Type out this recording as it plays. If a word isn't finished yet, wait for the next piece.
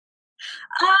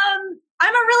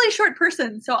I'm a really short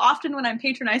person, so often when I'm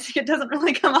patronizing, it doesn't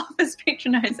really come off as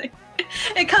patronizing.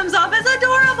 It comes off as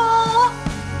adorable.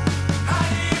 How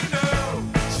do you know?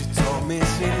 She told me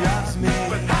she loves me.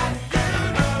 But how do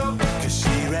you know? 'Cause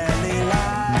she rarely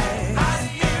lies. How do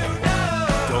you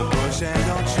know? Don't push and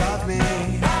don't shove me.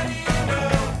 How do you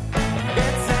know?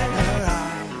 It's in her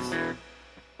eyes.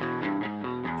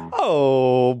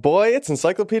 Oh boy, it's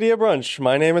Encyclopedia Brunch.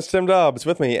 My name is Tim Dobbs.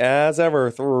 With me, as ever,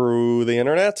 through the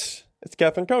internet, it's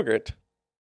Catherine Kogert.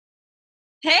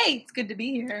 Hey, it's good to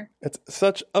be here. It's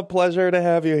such a pleasure to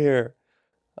have you here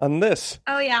on this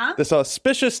Oh, yeah? this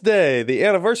auspicious day, the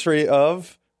anniversary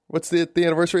of what's the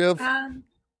anniversary of? What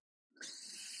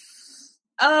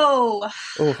I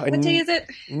day is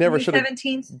it? never should have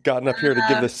 17th. gotten up here to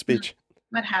give this speech.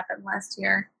 What happened last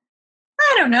year?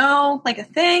 I don't know, like a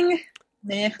thing.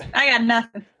 Nah, I got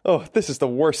nothing. Oh, this is the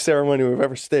worst ceremony we've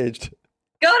ever staged.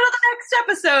 Go to the next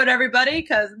episode, everybody,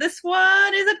 because this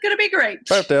one isn't going to be great.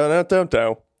 Don't.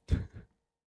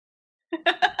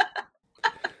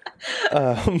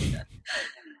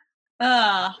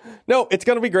 No, it's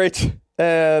going to be great.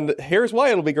 And here's why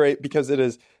it'll be great, because it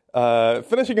is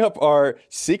finishing up our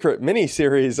secret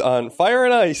mini-series on Fire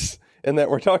and Ice, in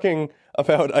that we're talking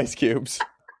about ice cubes.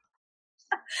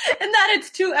 And that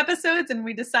it's 2 episodes, and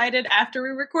we decided after we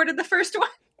recorded the first one.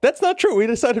 That's not true. We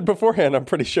decided beforehand, I'm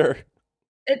pretty sure.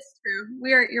 It's true.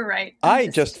 You're right. I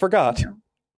just forgot.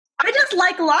 I just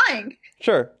like lying.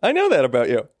 Sure. I know that about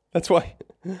you. That's why.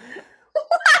 What?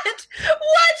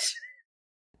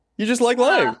 You just like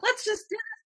lying. Let's just do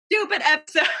this stupid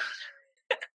episode.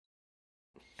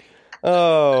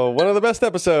 Oh, one of the best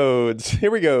episodes.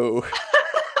 Here we go.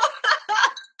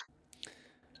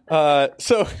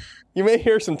 So you may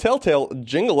hear some telltale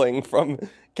jingling from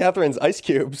Catherine's ice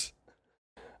cubes.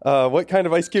 What kind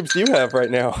of ice cubes do you have right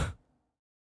now?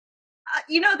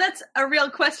 That's a real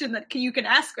question that you can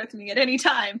ask with me at any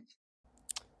time.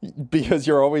 Because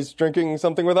you're always drinking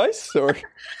something with ice, or?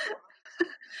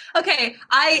 Okay,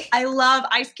 I love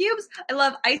ice cubes.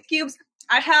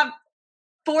 I have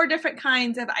 4 different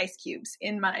kinds of ice cubes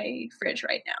in my fridge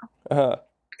right now. Uh-huh.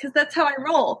 Because that's how I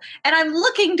roll. And I'm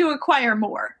looking to acquire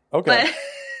more. Okay.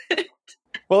 But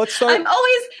well, let's start. I'm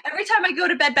always, every time I go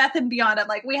to Bed Bath & Beyond, I'm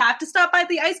like, we have to stop by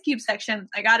the ice cube section.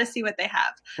 I got to see what they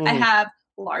have. Mhm. I have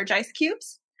large ice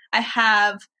cubes. I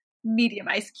have medium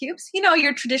ice cubes.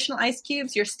 Your traditional ice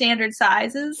cubes, your standard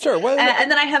sizes. Sure. Well, and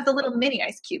then I have the little mini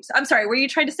ice cubes. I'm sorry, were you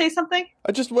trying to say something?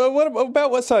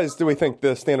 What size do we think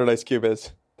the standard ice cube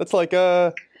is? That's like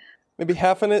maybe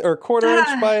half an inch or quarter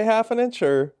inch by half an inch,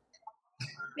 or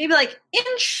maybe like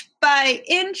inch by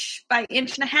inch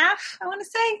and a half, I want to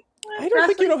say. I don't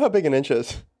think you know how big an inch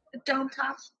is. The dome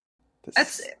top.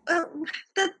 That's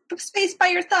the space by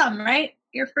your thumb, right?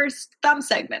 Your first thumb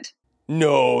segment.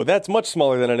 No, that's much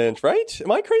smaller than an inch, right?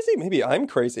 Am I crazy? Maybe I'm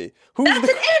crazy. That's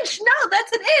an inch! No,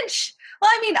 that's an inch!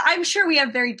 Well, I mean, I'm sure we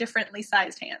have very differently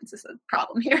sized hands is the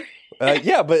problem here.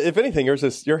 Yeah, but if anything,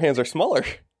 your hands are smaller.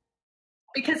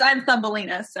 Because I'm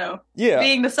Thumbelina, so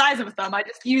being the size of a thumb, I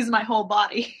just use my whole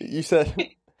body. You said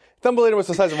Thumbelina was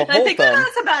the size of a whole thumb. I think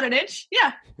that's about an inch,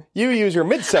 yeah. You use your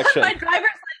midsection. My driver's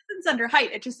license under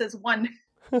height, it just says 1.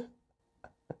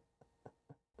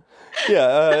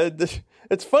 Yeah,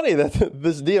 it's funny that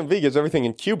this DMV gives everything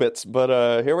in cubits,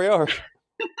 but here we are.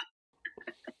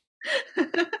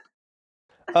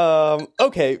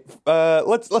 Okay,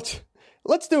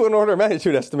 let's do an order of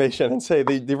magnitude estimation and say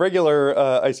the regular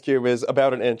ice cube is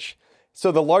about an inch.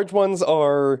 So the large ones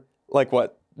are like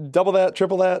what? Double that,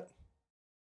 triple that?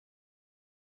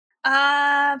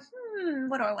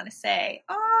 What do I want to say?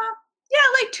 Yeah,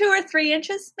 like 2 or 3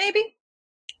 inches, maybe.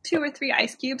 2 or 3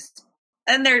 ice cubes.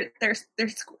 And they're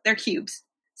cubes,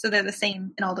 so they're the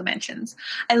same in all dimensions.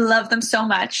 I love them so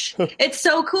much. It's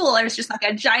so cool. There's just like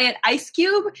a giant ice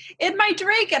cube in my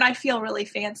drink, and I feel really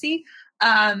fancy.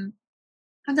 And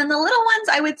then the little ones,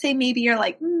 I would say maybe are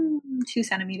like 2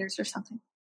 centimeters or something.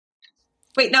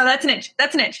 Wait, no, that's an inch.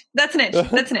 That's an inch.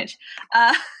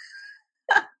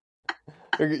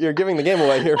 You're giving the game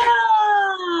away here.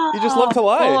 You just love to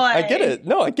lie. Boy. I get it.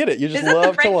 No, I get it. You just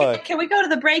love to lie. Can we go to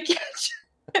the break yet?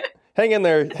 Hang in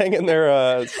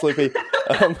there, Sleepy.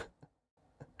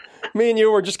 Me and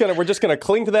you, we're just gonna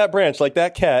cling to that branch like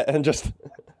that cat and just.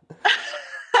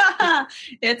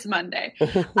 It's Monday.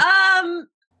 Hey,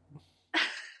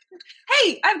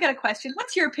 I've got a question.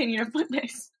 What's your opinion of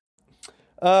Mondays?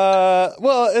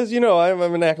 Well, as you know, I'm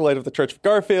an acolyte of the Church of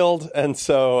Garfield, and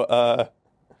so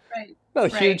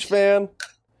not a huge fan.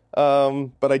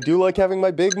 But I do like having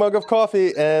my big mug of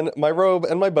coffee and my robe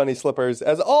and my bunny slippers,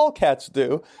 as all cats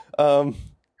do. And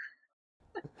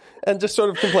just sort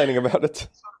of complaining about it.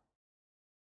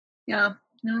 Yeah.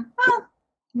 No. Well,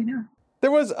 you know.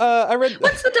 There was, I read...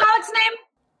 What's the dog's name?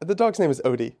 The dog's name is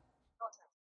Odie.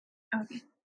 Odie.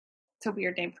 It's a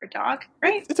weird name for a dog,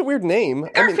 right? It's a weird name.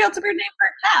 Garfield's a weird name for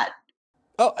a cat.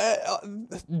 Oh,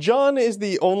 John is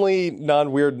the only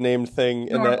non-weird named thing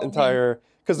in that entire...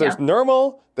 Because there's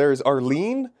Normal, there's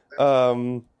Arlene,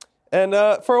 and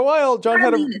for a while, John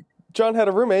had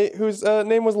a roommate whose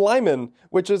name was Lyman,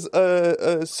 which is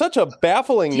such a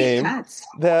baffling name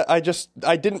that I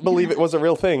didn't believe it was a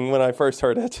real thing when I first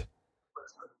heard it.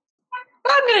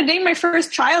 Well, I'm going to name my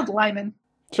first child Lyman.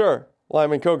 Sure,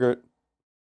 Lyman Cogert.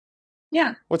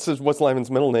 Yeah. What's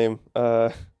Lyman's middle name?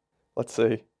 Let's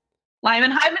see.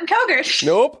 Lyman Hyman Cogert.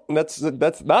 Nope, that's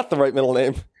not the right middle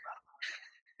name.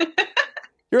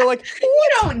 You're like, what? You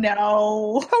don't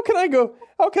know. How can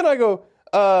I go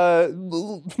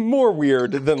more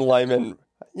weird than Lyman?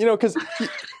 You know, because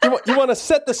you want to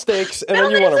set the stakes and then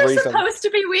you want to raise them. Supposed to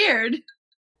be weird.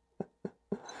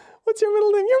 What's your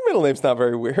middle name? Your middle name's not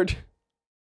very weird.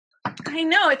 I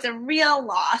know, it's a real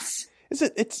loss. Is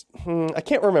it? I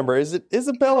can't remember. Is it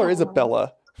Isabel or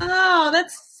Isabella? Oh,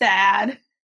 that's sad.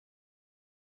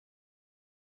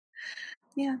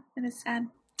 Yeah, it is sad.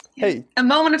 Yeah. Hey. A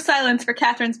moment of silence for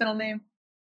Catherine's middle name.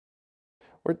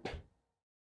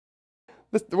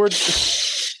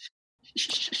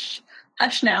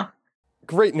 Hush now.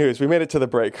 Great news. We made it to the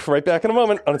break. Right back in a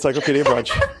moment on Encyclopedia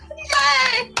Brunch.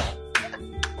 Yay!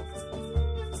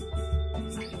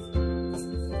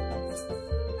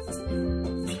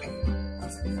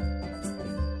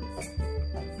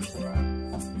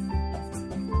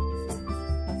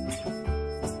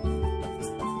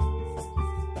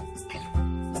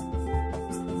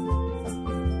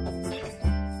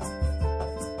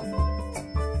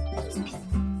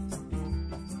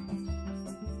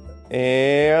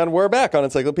 And we're back on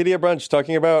Encyclopedia Brunch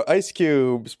talking about ice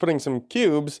cubes, putting some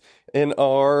cubes in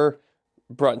our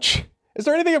brunch. Is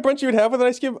there anything at brunch you would have with an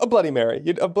ice cube? A Bloody Mary.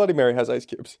 A Bloody Mary has ice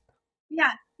cubes.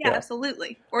 Yeah,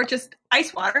 absolutely. Or just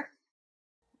ice water.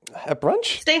 At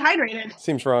brunch? Stay hydrated.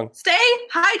 Seems wrong. Stay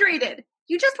hydrated.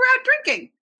 You just were out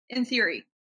drinking, in theory.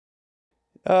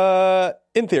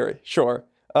 In theory, sure.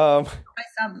 By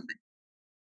some.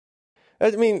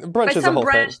 I mean, brunch is a whole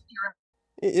thing. Theory.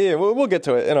 Yeah, we'll get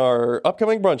to it in our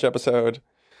upcoming brunch episode.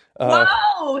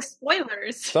 Whoa!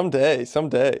 Spoilers. Someday.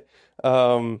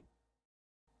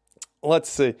 Let's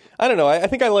see. I don't know. I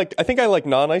think I like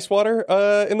non-ice water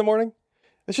in the morning.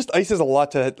 It's just ice is a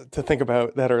lot to think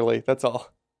about that early. That's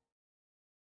all.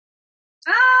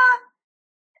 I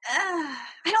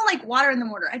don't like water in the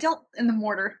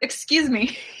mortar. Excuse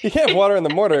me. You can't have water in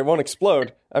the mortar; it won't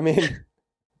explode. I mean,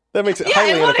 that makes it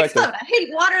highly ineffective. Explode. I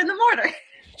hate water in the mortar.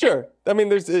 Sure. I mean,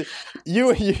 there's you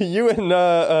and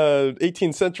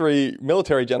 18th century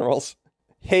military generals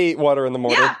hate water in the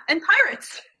mortar. Yeah, and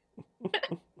pirates.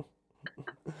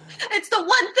 It's the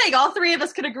one thing all three of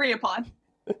us could agree upon.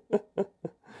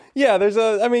 Yeah, there's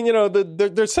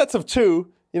there's sets of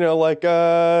two. You know, like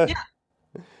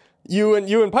you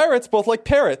and pirates both like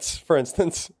parrots, for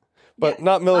instance, but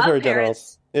not military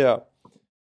generals. Yeah.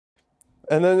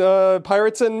 And then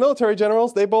pirates and military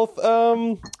generals, they both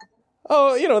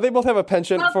they both have a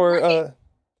penchant for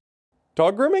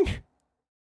dog grooming.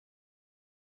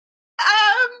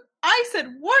 I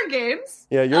said war games.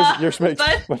 Yeah, yours makes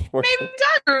much more maybe sense.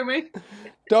 dog grooming.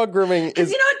 Dog grooming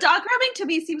is... You know what? Dog grooming to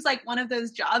me seems like one of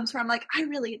those jobs where I'm like, I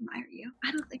really admire you.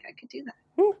 I don't think I could do that.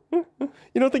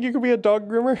 You don't think you could be a dog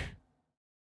groomer?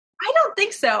 I don't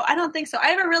think so. I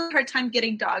have a really hard time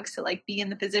getting dogs to like be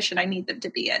in the position I need them to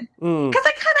be in. Because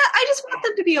I just want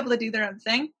them to be able to do their own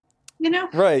thing. You know?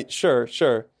 Right, sure.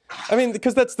 I mean,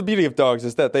 because that's the beauty of dogs,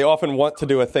 is that they often want to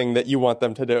do a thing that you want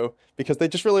them to do because they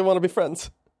just really want to be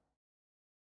friends.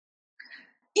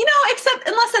 You know, except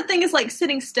unless that thing is like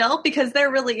sitting still, because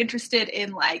they're really interested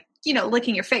in like, you know,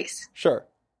 licking your face. Sure.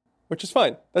 Which is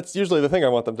fine. That's usually the thing I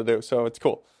want them to do, so it's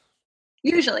cool.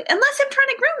 Usually. Unless I'm trying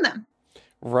to groom them.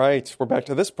 Right. We're back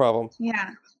to this problem.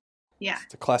 Yeah.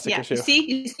 It's a classic issue.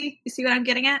 You see what I'm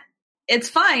getting at? It's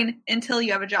fine until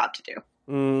you have a job to do.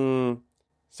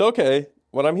 So, okay.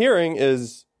 What I'm hearing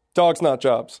is dogs, not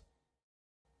jobs.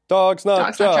 Dogs,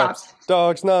 not jobs.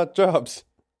 Dogs, not jobs.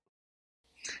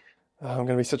 Oh, I'm going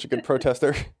to be such a good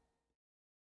protester.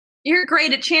 You're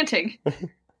great at chanting.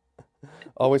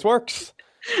 Always works.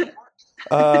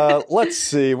 Let's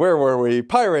see. Where were we?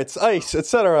 Pirates, ice,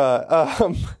 etc.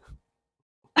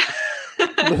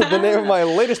 The name of my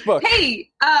latest book. Hey,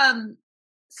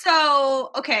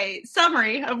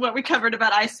 summary of what we covered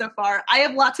about ice so far. I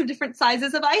have lots of different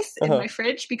sizes of ice in my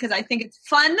fridge because I think it's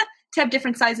fun to have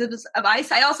different sizes of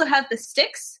ice. I also have the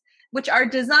sticks which are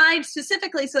designed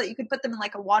specifically so that you could put them in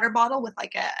like a water bottle with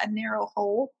like a narrow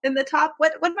hole in the top.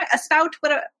 What am I, a spout?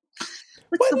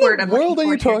 What's the word? What world are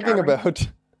you talking about?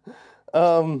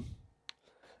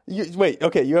 Wait,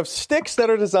 okay, you have sticks that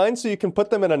are designed so you can put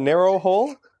them in a narrow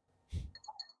hole?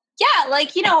 Yeah,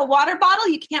 like, a water bottle,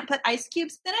 you can't put ice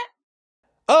cubes in it.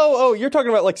 Oh, you're talking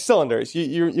about like cylinders.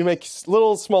 You make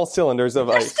little small cylinders of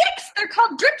ice. Sticks. They're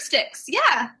called drip sticks.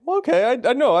 Yeah. Okay,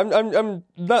 I know. I'm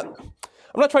not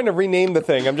trying to rename the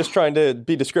thing. I'm just trying to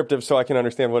be descriptive so I can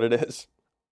understand what it is.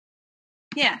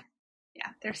 Yeah,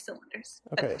 they're cylinders.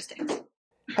 Okay. They're sticks.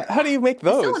 How do you make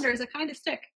those? A cylinder is a kind of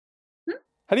stick.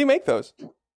 How do you make those?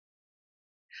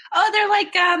 Oh, they're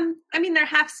like they're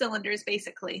half cylinders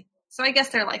basically. So I guess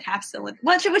they're like half cylinder,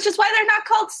 which is why they're not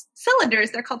called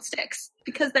cylinders. They're called sticks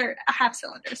because they're a half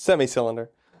cylinder. Semi-cylinder.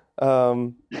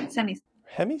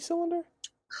 Hemi-cylinder?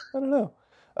 I don't know.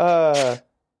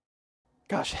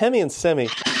 Gosh, hemi and semi.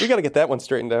 We got to get that one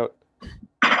straightened out.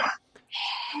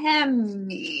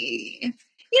 Hemi.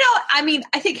 I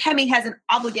think hemi has an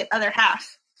obligate other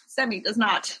half. Semi does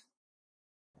not.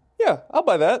 Yeah, I'll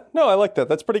buy that. No, I like that.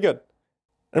 That's pretty good.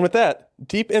 And with that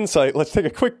deep insight, let's take a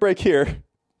quick break here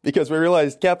because we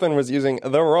realized Catherine was using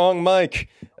the wrong mic.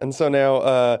 And so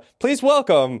now, please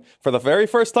welcome, for the very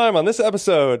first time on this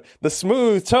episode, the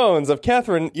smooth tones of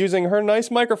Catherine using her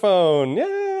nice microphone.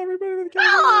 Yeah, everybody with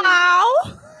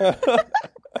Catherine. Hello!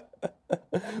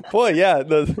 Boy, yeah,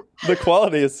 the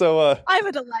quality is so... I'm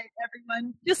a delight,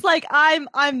 everyone. Just like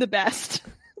I'm the best.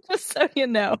 Just so you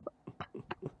know.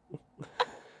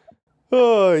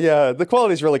 Oh, yeah, the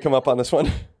quality's really come up on this one.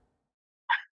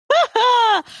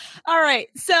 All right,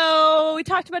 so we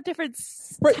talked about different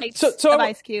types of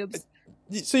ice cubes.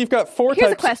 So you've got four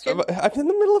Here's types. A question. I'm in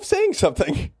the middle of saying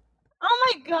something. Oh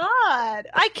my god,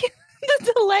 I can't.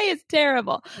 The delay is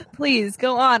terrible. Please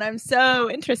go on. I'm so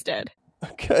interested.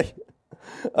 Okay.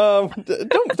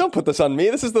 Don't put this on me.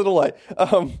 This is the delay.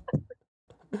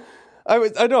 I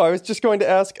was just going to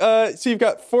ask. So you've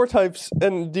got four types,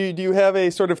 and do you have a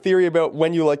sort of theory about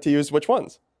when you like to use which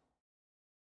ones?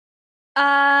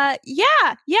 Yeah.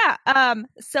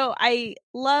 So I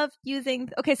love using.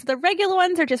 Okay, so the regular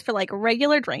ones are just for like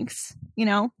regular drinks.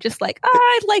 Just like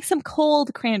I'd like some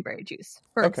cold cranberry juice,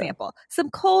 for example, some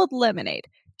cold lemonade,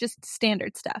 just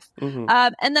standard stuff. Mm-hmm.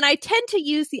 And then I tend to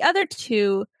use the other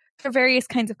two for various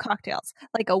kinds of cocktails.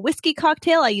 Like a whiskey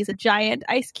cocktail, I use a giant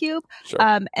ice cube. Sure.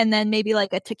 And then maybe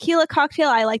like a tequila cocktail,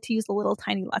 I like to use the little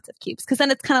tiny lots of cubes because then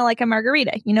it's kind of like a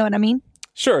margarita. You know what I mean?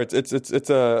 Sure.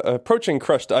 It's approaching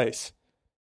crushed ice.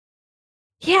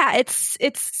 Yeah, it's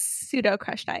pseudo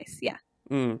crushed ice. Yeah.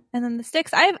 Mm. And then the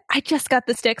sticks, I just got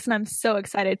the sticks and I'm so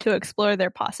excited to explore their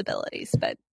possibilities.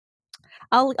 But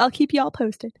I'll keep you all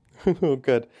posted. Oh,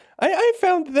 good. I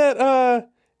found that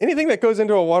anything that goes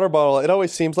into a water bottle, it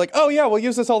always seems like, oh yeah, we'll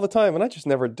use this all the time, and I just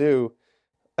never do.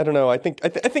 I don't know. I think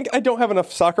I don't have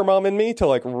enough soccer mom in me to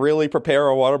like really prepare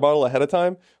a water bottle ahead of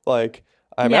time. Like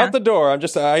I'm out the door. I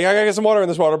got some water in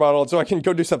this water bottle so I can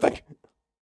go do something.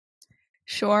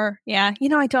 Sure. Yeah.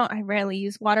 I rarely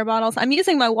use water bottles. I'm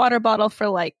using my water bottle for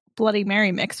like Bloody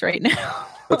Mary mix right now.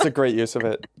 That's a great use of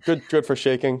it. Good for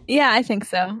shaking. Yeah, I think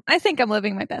so. I think I'm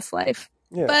living my best life.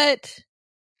 Yeah. But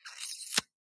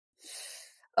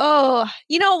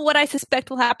what I suspect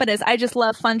will happen is I just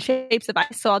love fun shapes of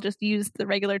ice, so I'll just use the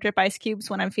regular drip ice cubes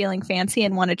when I'm feeling fancy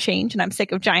and want to change, and I'm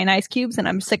sick of giant ice cubes and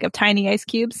I'm sick of tiny ice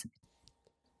cubes.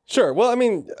 Sure. Well, I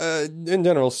mean, in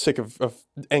general, sick of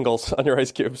angles on your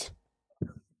ice cubes.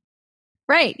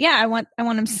 Right. Yeah, I want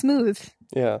them smooth.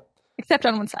 Yeah. Except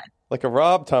on one side. Like a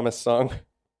Rob Thomas song.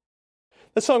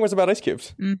 This song was about ice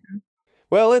cubes. Mm-hmm.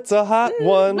 Well, it's a hot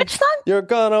one. Which song? You're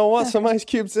gonna want some ice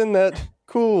cubes in that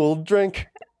cool drink.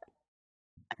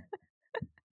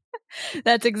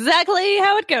 That's exactly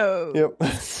how it goes. Yep.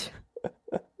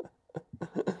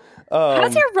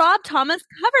 How's your Rob Thomas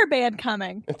cover band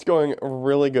coming? It's going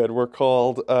really good. We're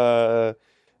called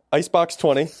Icebox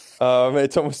 20.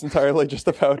 It's almost entirely just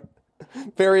about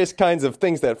various kinds of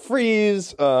things that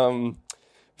freeze,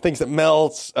 things that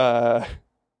melt,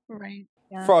 right?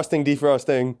 Yeah. Frosting,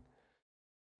 defrosting,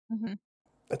 mm-hmm.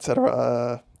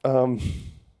 etc.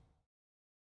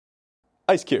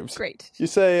 Ice cubes. Great. You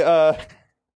say.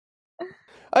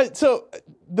 So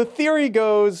the theory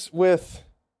goes with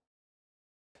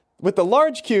the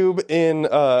large cube in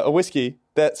a whiskey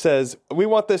that says we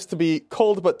want this to be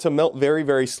cold but to melt very,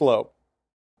 very slow.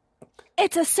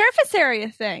 It's a surface area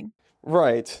thing.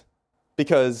 Right.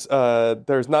 Because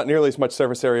there's not nearly as much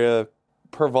surface area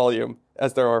per volume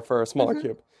as there are for a smaller mm-hmm.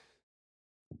 cube.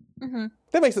 Mm-hmm.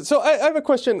 That makes sense. So I have a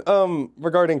question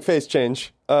regarding phase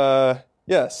change.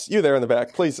 Yes, you there in the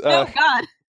back, please. Oh, God.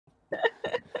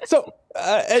 So,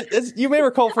 as you may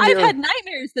recall from I've had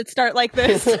nightmares that start like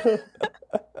this.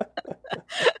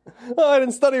 Oh, I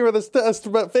didn't study for this test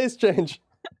about face change.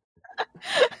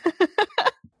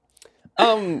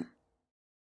 I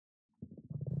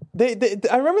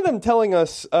remember them telling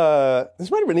us,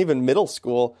 this might have been even middle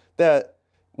school, that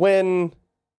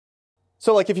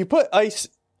if you put ice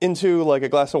into like a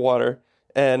glass of water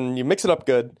and you mix it up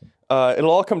good,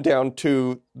 it'll all come down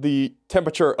to the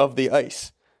temperature of the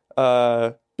ice,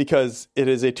 because it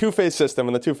is a two-phase system,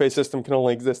 and the two-phase system can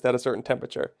only exist at a certain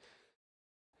temperature.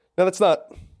 Now, that's not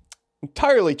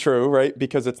entirely true, right?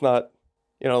 Because it's not,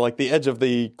 like the edge of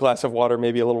the glass of water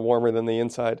may be a little warmer than the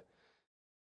inside.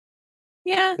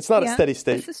 Yeah. It's not a steady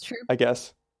state. This is true. I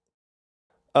guess.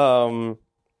 But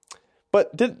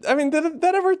did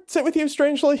that ever sit with you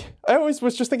strangely? I always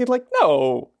was just thinking, like,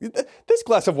 no, this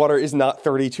glass of water is not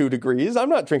 32 degrees. I'm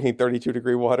not drinking 32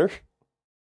 degree water.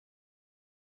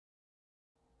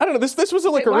 I don't know. This was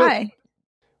like a why? real...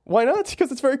 Why not?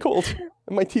 Because it's very cold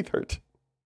and my teeth hurt.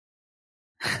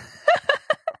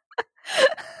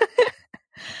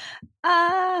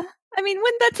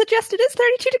 Wouldn't that suggest it is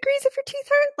 32 degrees if your teeth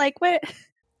hurt? Like, what?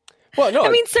 Well, no.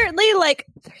 Certainly, like,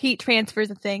 heat transfer is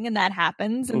a thing, and that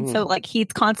happens. And so, like,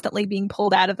 heat's constantly being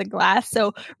pulled out of the glass.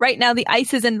 So right now, the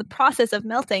ice is in the process of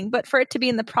melting. But for it to be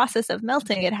in the process of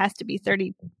melting, it has to be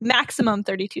maximum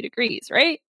 32 degrees,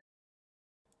 right?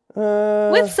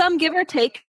 With some give or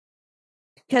take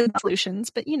solutions,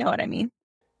 but you know what I mean.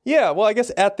 Yeah, well, I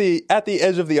guess at the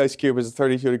edge of the ice cube is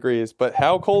 32 degrees, but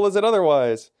how cold is it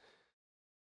otherwise?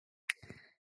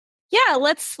 Yeah,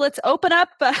 let's open up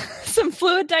some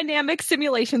fluid dynamics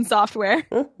simulation software.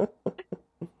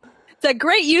 It's a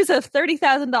great use of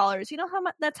 $30,000. You know how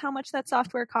much that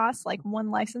software costs? Like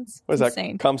one license. What is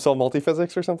insane. That? ComSol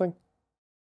Multiphysics or something?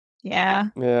 Yeah.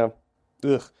 Yeah.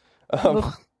 Ugh.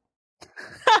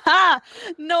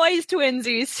 Noise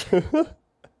twinsies.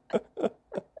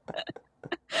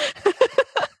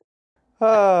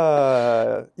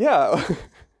 Yeah.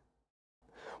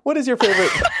 What is your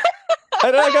favorite?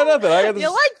 I got nothing.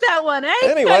 You like that one, eh?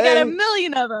 Anyway, I got a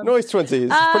million of them. Noise twinsies.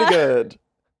 Pretty good.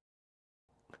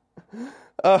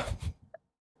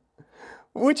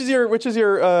 Which is your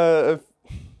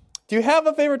do you have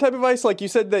a favorite type of ice? Like you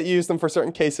said that you use them for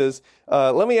certain cases.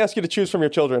 Let me ask you to choose from your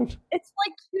children. It's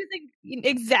like choosing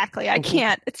exactly. I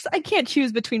can't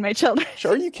choose between my children.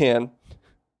 Sure you can.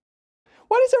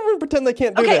 Why does everyone pretend they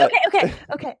can't do that?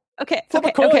 Okay.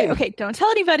 Don't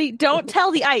tell anybody. Don't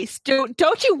tell the ice.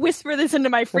 Don't you whisper this into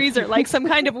my freezer like some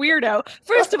kind of weirdo.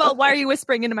 First of all, why are you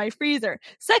whispering into my freezer?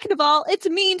 Second of all, it's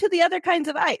mean to the other kinds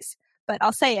of ice. But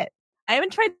I'll say it. I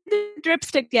haven't tried the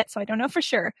dripstick yet, so I don't know for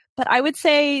sure. But I would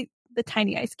say the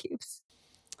tiny ice cubes.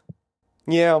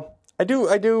 Yeah, I do.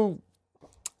 I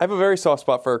have a very soft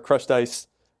spot for crushed ice.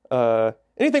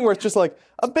 Anything where it's just like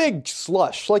a big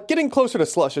slush. Like getting closer to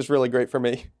slush is really great for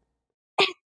me.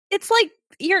 It's like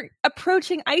you're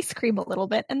approaching ice cream a little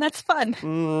bit, and that's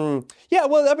fun. Yeah,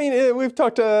 well, we've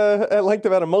talked at length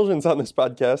about emulsions on this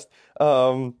podcast.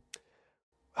 I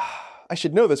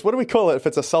should know this. What do we call it if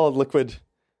it's a solid liquid?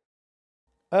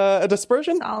 A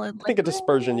dispersion? Solid liquid. I think a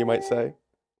dispersion, you might say.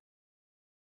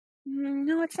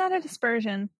 No, it's not a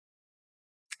dispersion.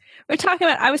 We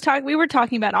were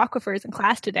talking about aquifers in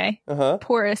class today.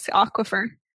 Porous aquifer.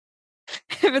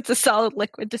 If it's a solid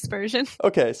liquid dispersion.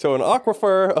 Okay, so an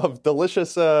aquifer of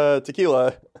delicious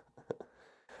tequila.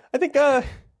 I think a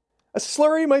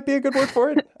slurry might be a good word for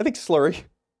it. I think slurry.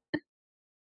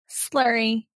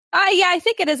 Slurry. Yeah, I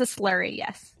think it is a slurry,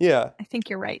 yes. Yeah. I think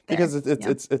you're right there. Because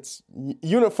it's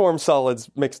uniform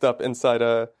solids mixed up inside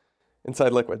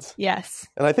liquids. Yes.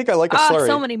 And I think I like a slurry.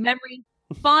 So many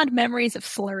fond memories of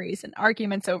slurries and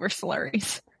arguments over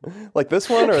slurries. Like this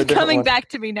one or a different coming one? Back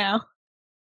to me now.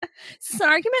 Is this an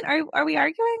argument? Are we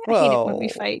arguing? Well, I hate it when we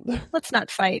fight. Let's not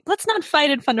fight. Let's not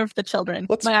fight in front of the children.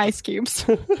 My ice cubes.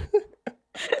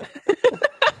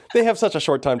 They have such a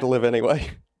short time to live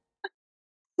anyway.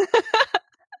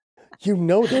 You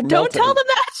know they're Don't melting. tell them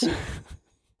that.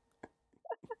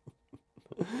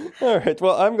 All right.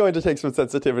 Well, I'm going to take some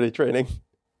sensitivity training,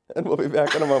 and we'll be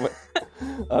back in a moment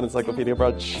on Encyclopedia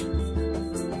Brunch.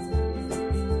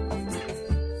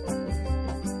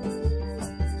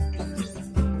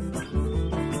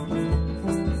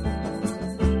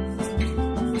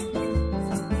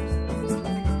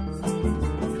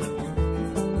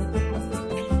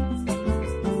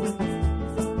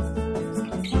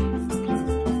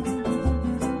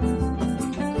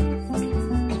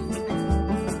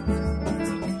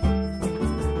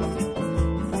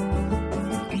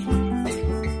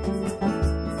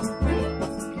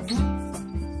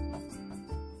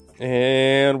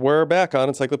 back on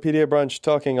Encyclopedia Brunch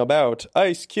talking about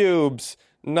ice cubes,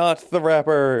 not the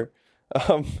wrapper.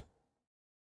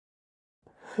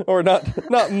 Or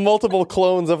not multiple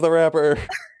clones of the wrapper.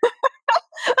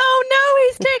 Oh no,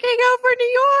 he's taking over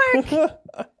New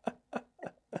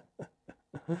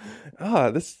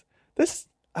York. This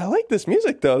I like this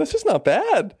music though. This is not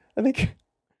bad. I think.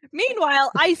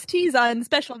 Meanwhile, Ice-T's on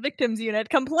Special Victims Unit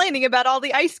complaining about all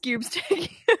the ice cubes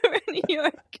taking over New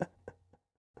York.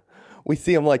 We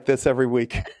see him like this every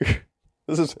week.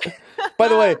 This is, by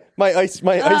the way, my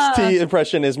Ice-T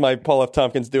impression is my Paul F.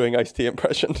 Tompkins doing Ice-T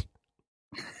impression.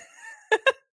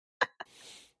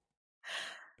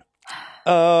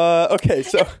 Okay,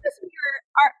 so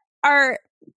are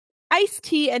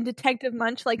Ice-T and Detective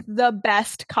Munch like the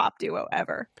best cop duo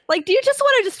ever? Like, do you just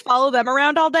want to just follow them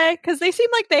around all day? Because they seem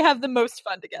like they have the most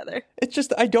fun together. It's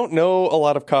just I don't know a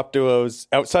lot of cop duos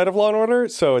outside of Law and Order,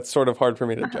 so it's sort of hard for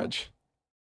me to judge.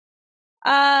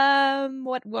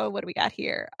 What do we got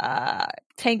here?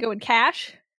 Tango and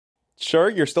Cash. Sure,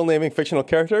 you're still naming fictional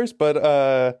characters, but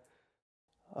I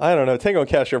don't know. Tango and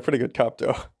Cash are a pretty good cop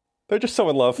duo. They're just so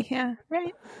in love. Yeah,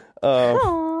 right.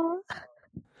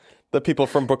 The people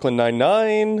from Brooklyn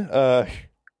Nine-Nine.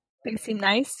 They seem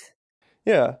nice.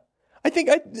 Yeah. I think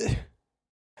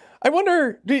I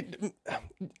wonder,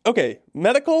 okay,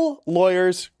 medical,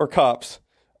 lawyers, or cops?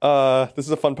 This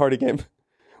is a fun party game.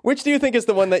 Which do you think is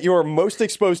the one that you are most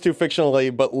exposed to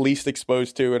fictionally, but least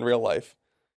exposed to in real life?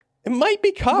 It might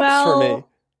be cops for me.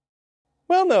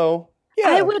 Well, no. Yeah.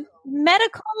 I would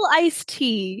medical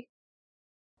Ice-T.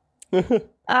 With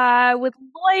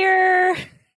lawyer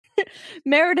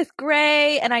Meredith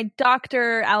Grey and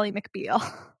Dr. Ally McBeal.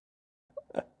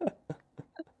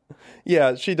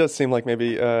 Yeah, she does seem like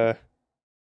maybe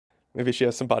she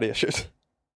has some body issues.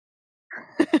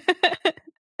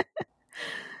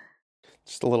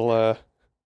 Just a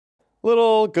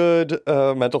little good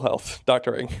mental health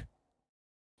doctoring.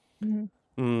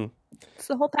 It's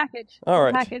the whole package. All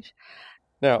right. Package.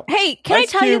 Now, hey, can I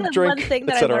tell you the drink, one thing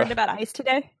that I learned about ice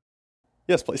today?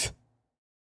 Yes, please.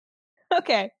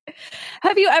 Okay.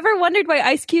 Have you ever wondered why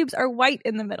ice cubes are white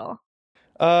in the middle?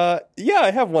 Yeah,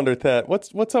 I have wondered that.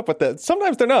 What's up with that?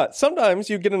 Sometimes they're not. Sometimes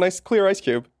you get a nice clear ice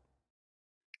cube.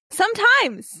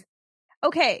 Sometimes.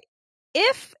 Okay.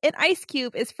 If an ice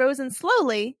cube is frozen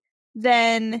slowly,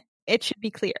 then it should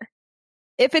be clear.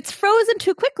 If it's frozen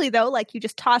too quickly, though, like you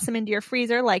just toss them into your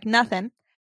freezer like nothing,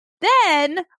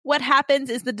 then what happens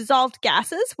is the dissolved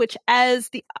gases, which as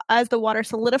the water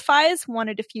solidifies, want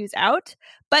to diffuse out.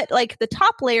 But like the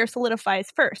top layer solidifies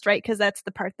first, right? Because that's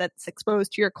the part that's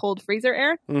exposed to your cold freezer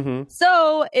air. Mm-hmm.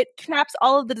 So it traps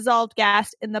all of the dissolved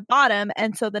gas in the bottom,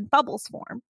 and so then bubbles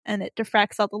form, and it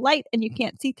diffracts all the light, and you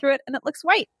can't see through it, and it looks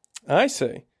white. I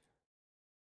see.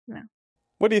 Yeah.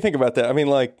 What do you think about that? I mean,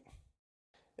 like,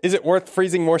 is it worth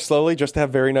freezing more slowly just to have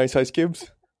very nice ice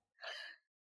cubes?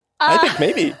 I think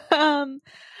maybe.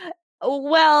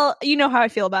 Well, you know how I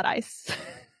feel about ice.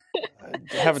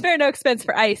 It's fair no expense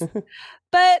for ice.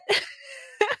 But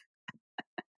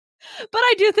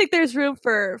I do think there's room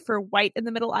for white in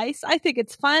the middle ice. I think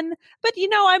it's fun. But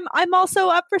I'm also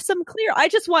up for some clear. I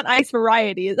just want ice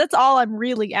variety. That's all I'm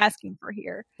really asking for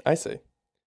here. I see.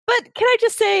 But can I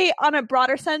just say, on a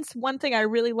broader sense, one thing I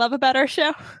really love about our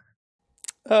show?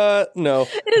 No.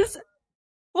 Is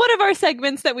one of our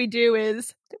segments that we do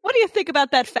is, what do you think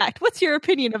about that fact? What's your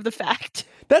opinion of the fact?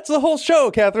 That's the whole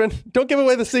show, Catherine. Don't give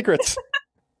away the secrets.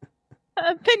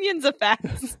 Opinions of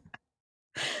facts.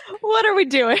 What are we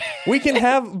doing? We can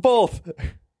have both.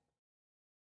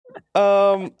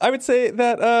 I would say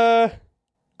that,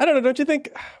 I don't know, don't you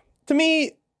think? To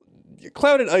me,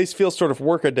 clouded ice feels sort of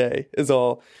work a day is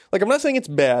all. Like, I'm not saying it's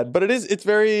bad, but it's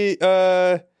very,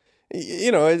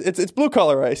 it's blue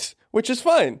collar ice, which is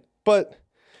fine. But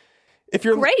if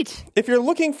you're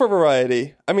looking for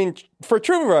variety, I mean, for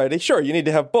true variety, sure, you need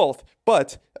to have both.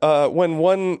 But when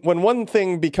one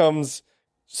thing becomes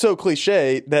so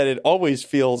cliche that it always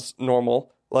feels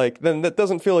normal, like, then that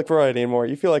doesn't feel like variety anymore.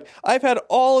 You feel like, I've had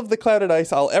all of the clouded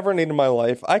ice I'll ever need in my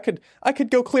life. I could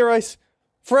go clear ice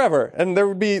forever, and there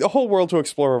would be a whole world to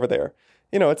explore over there.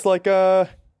 It's like yeah,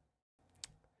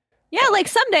 like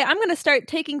someday I'm going to start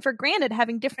taking for granted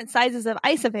having different sizes of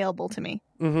ice available to me.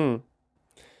 Mm-hmm.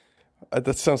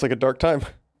 That sounds like a dark time.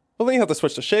 Well, then you have to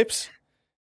switch to shapes.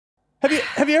 Have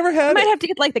you ever had? I might have to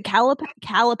get like the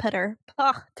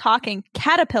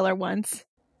caterpillar ones.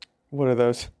 What are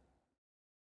those?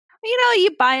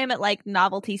 You buy them at like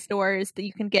novelty stores that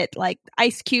you can get like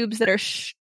ice cubes that are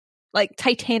like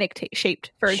Titanic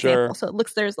shaped, for example. So it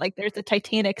looks there's a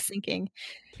Titanic sinking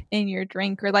in your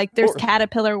drink, or like there's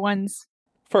caterpillar ones.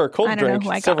 For a cold I don't drink, know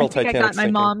who I got. several I think I got Titanic's my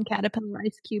thinking. mom Caterpillar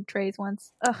ice cube trays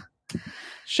once. Ugh.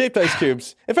 Shaped ice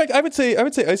cubes. In fact, I would say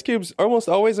ice cubes are almost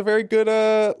always a very good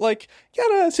like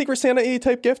got a Secret Santa-y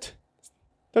type gift.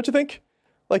 Don't you think?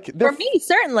 Like For me,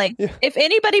 certainly. Yeah. If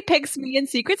anybody picks me in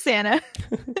Secret Santa.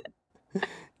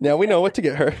 Now we know what to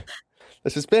get her.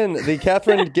 This has been the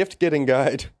Catherine gift getting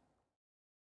guide.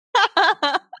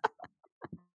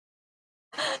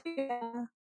 Yeah.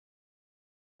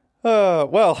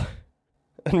 Well,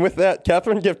 and with that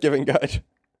Catherine gift giving guide,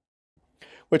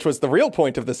 which was the real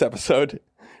point of this episode,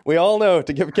 we all know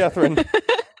to give Catherine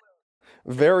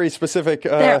very specific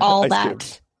They're all ice that.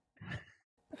 cubes.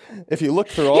 If you look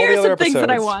through all Here the are other some things episodes,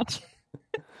 that I want.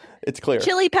 it's clear.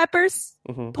 Chili peppers,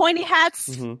 Mhm. pointy hats,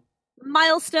 Mhm.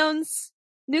 milestones,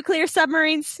 nuclear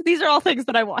submarines. These are all things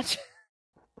that I want.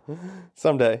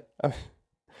 Someday.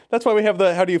 That's why we have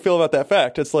the how do you feel about that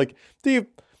fact? It's like, do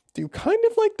you kind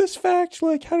of like this fact?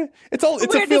 Like it's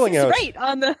a feeling out. Right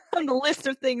on the list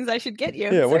of things I should get you.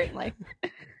 Yeah, certainly.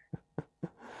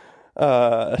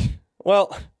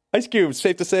 Well, ice cubes,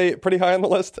 safe to say, pretty high on the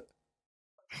list.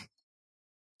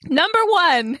 Number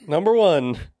one. Number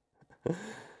one.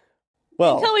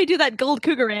 Well, Until we do that Gold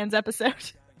Cougarans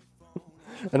episode.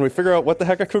 and we figure out what the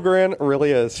heck a Cougaran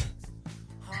really is.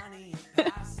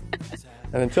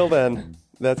 And until then,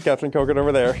 that's Catherine Kogan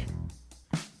over there.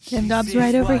 Tim Dobbs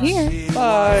right over here.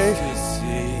 Bye.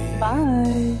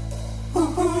 Bye.